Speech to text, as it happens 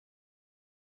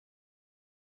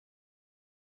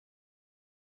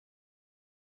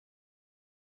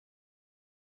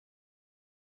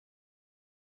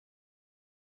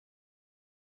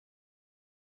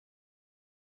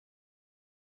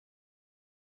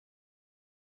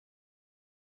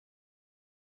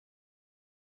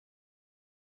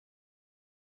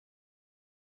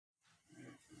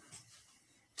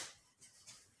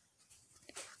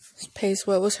Pace,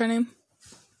 what was her name?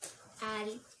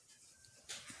 Addie.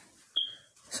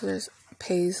 So there's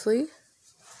Paisley.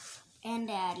 And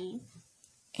Addie.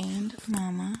 And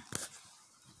Mama.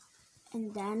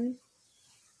 And then,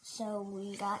 so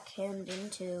we got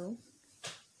Camden too.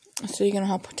 So you're going to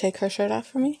help take her shirt off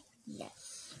for me?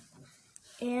 Yes.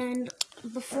 And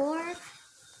before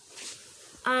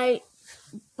I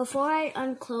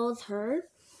unclothe her,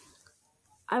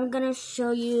 I'm going to show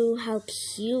you how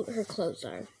cute her clothes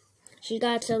are. She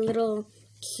got a little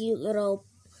cute little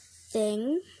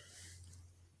thing.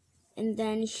 And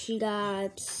then she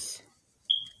got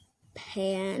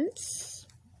pants.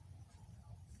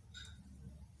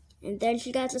 And then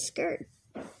she got a skirt.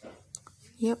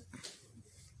 Yep.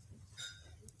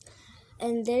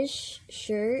 And this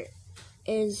shirt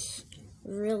is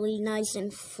really nice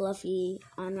and fluffy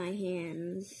on my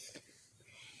hands.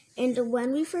 And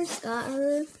when we first got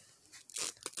her,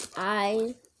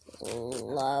 I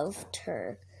loved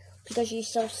her because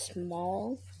she's so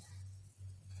small.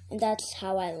 And that's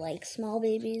how I like small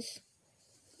babies.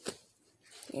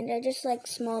 And I just like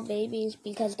small babies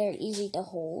because they're easy to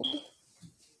hold.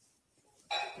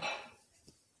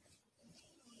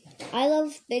 I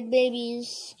love big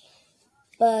babies,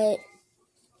 but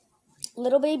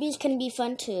little babies can be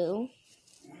fun too.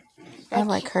 I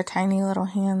like her tiny little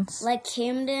hands. Like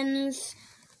Camden's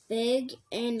big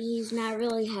and he's not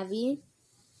really heavy.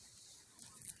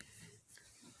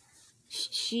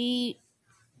 She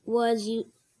was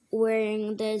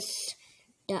wearing this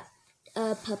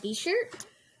puppy shirt.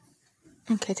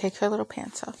 Okay, take her little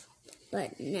pants off.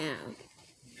 But now.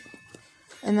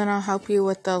 And then I'll help you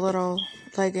with the little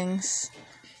leggings.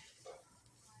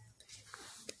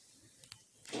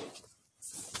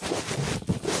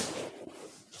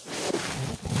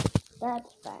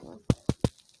 That's fine.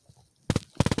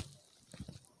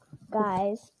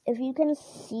 Guys, if you can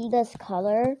see this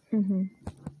color,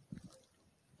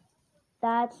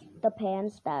 that's the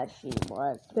pants that she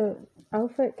was. The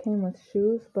outfit came with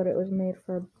shoes, but it was made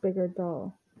for a bigger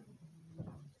doll.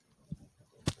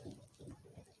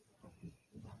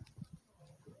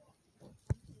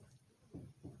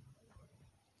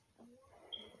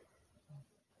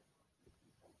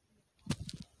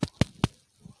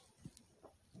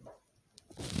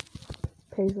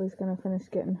 Paisley's gonna finish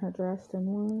getting her dressed in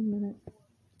 1 minute.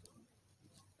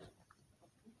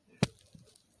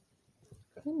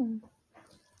 Come on.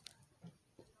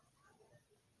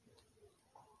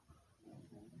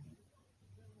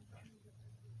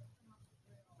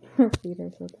 Her feet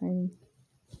are so tiny.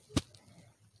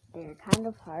 They're kind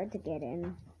of hard to get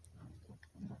in.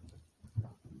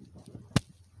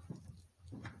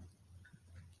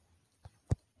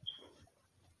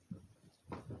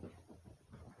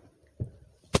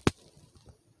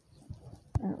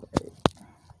 Alright.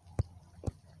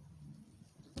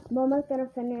 Mama's gonna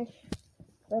finish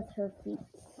with her feet.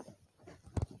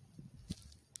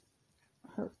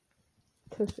 Her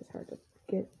tush is hard to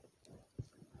get.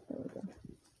 There we go.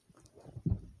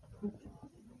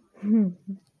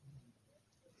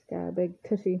 She's got a big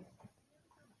tushy.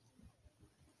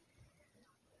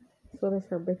 So does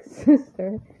her big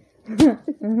sister.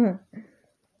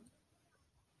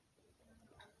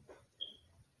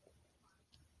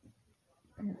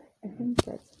 I think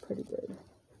that's pretty good.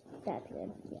 That's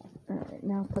good, yeah. Alright,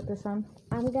 now put this on.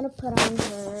 I'm gonna put on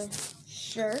her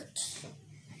shirt.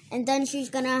 And then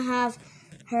she's gonna have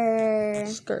her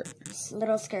Skirt.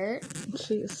 Little skirt.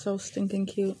 She is so stinking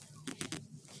cute.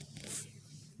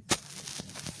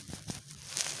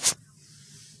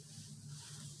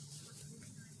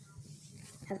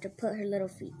 Have to put her little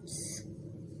feet.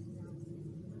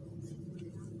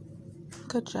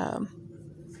 Good job.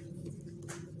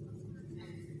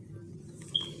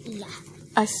 Yeah.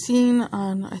 I seen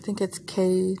on, I think it's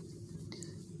KD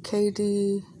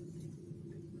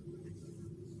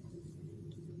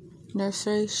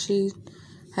Nursery, she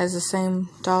has the same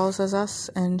dolls as us,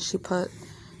 and she put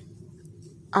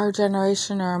our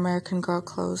generation or American Girl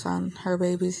clothes on her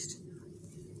babies.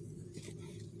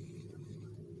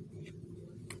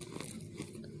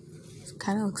 It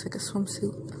kind of looks like a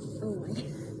swimsuit. Oh my.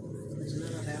 It's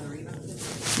not a ballerina.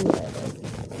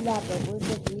 Yeah, but we're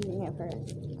just using it for...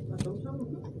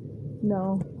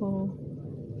 No,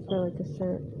 they're like a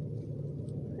shirt.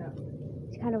 Yeah.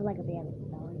 It's kind of like a belly.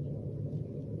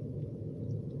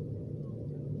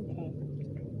 Okay.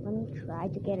 Let me try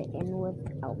to get it in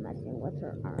without messing with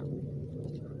her arm.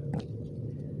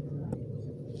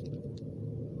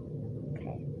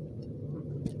 Okay.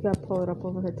 You gotta pull it up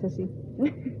over her tushy.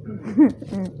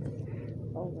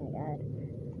 Oh my god.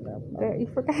 There, you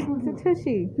forgot the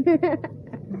tushy.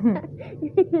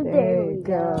 There we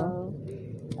go.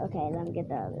 Okay, let me get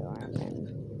the other one then.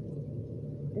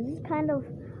 This is kind of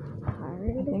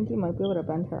hard. I think you might be able to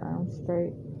bend her arm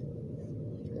straight.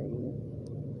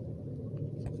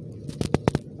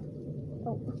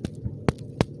 Oh.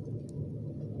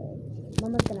 Okay.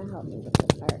 Mama's gonna help me with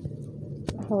this part.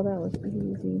 Oh, that was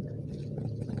easy.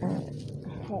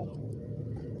 Okay.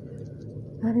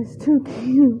 That is too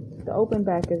cute. The open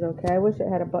back is okay. I wish it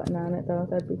had a button on it though.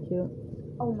 That'd be cute.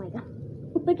 Oh my god.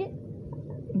 Look at.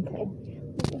 Okay.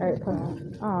 Alright, put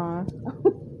on. Aw.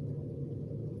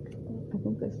 I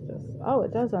think this just. Oh,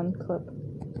 it does unclip.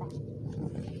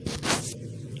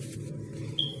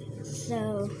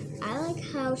 So, I like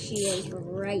how she is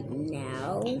right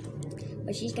now.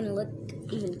 But she's gonna look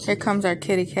even cuter. Here comes our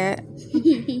kitty cat.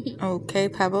 Okay,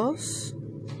 Pebbles.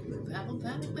 Pebble,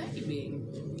 baby.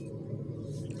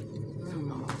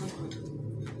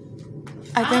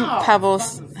 I think Ow,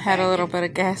 Pebbles fucking had a little bit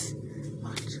of gas.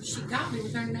 She got me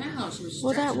with her now. She was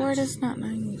Well, that stretching word it. is not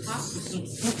nice. Popping.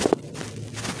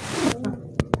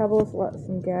 Pebbles let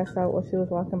some gas out while she was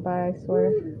walking by, I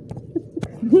swear.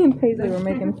 Me and Paisley were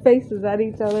making faces at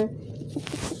each other.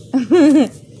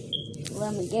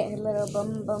 Let me get her little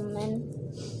bum bum in.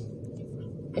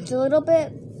 It's a little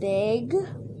bit big,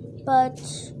 but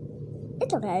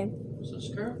it's okay. Is it a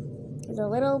skirt? It's a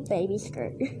little baby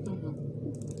skirt.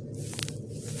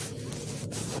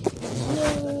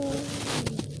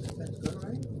 That's good,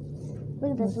 right?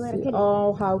 Look at this little kitty.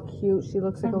 Oh, how cute. She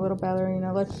looks like a little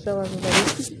ballerina. Let's show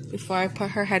everybody. Before I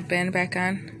put her headband back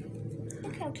on.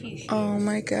 Look how cute she Oh is.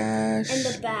 my gosh. And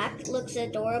the back looks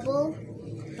adorable,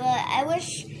 but I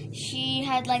wish she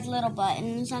had like little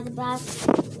buttons at the back.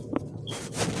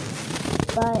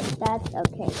 But that's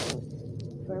okay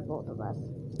for both of us.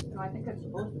 No, I think it's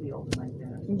supposed to be open like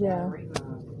that. Yeah. Right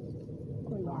now.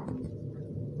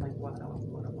 Like what are they?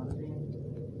 What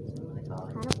do they call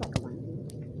it? Kind of like a onesie.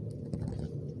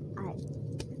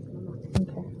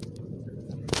 Okay.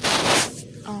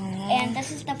 Aww. And this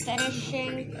is the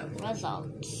finishing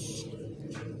results.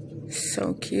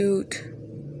 So cute.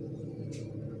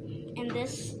 And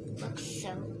this looks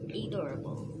so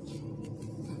adorable.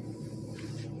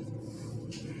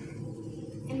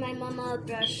 And my mama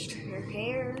brushed her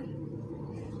hair.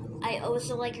 I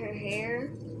also like her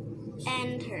hair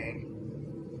and her.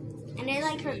 And I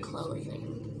like her clothing.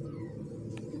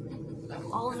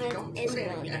 All of it is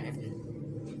really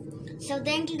good. So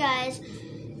thank you guys.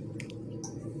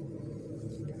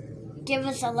 Give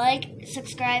us a like,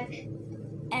 subscribe,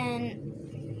 and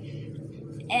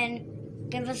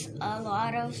give us a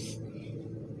lot of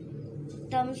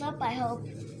thumbs up. I hope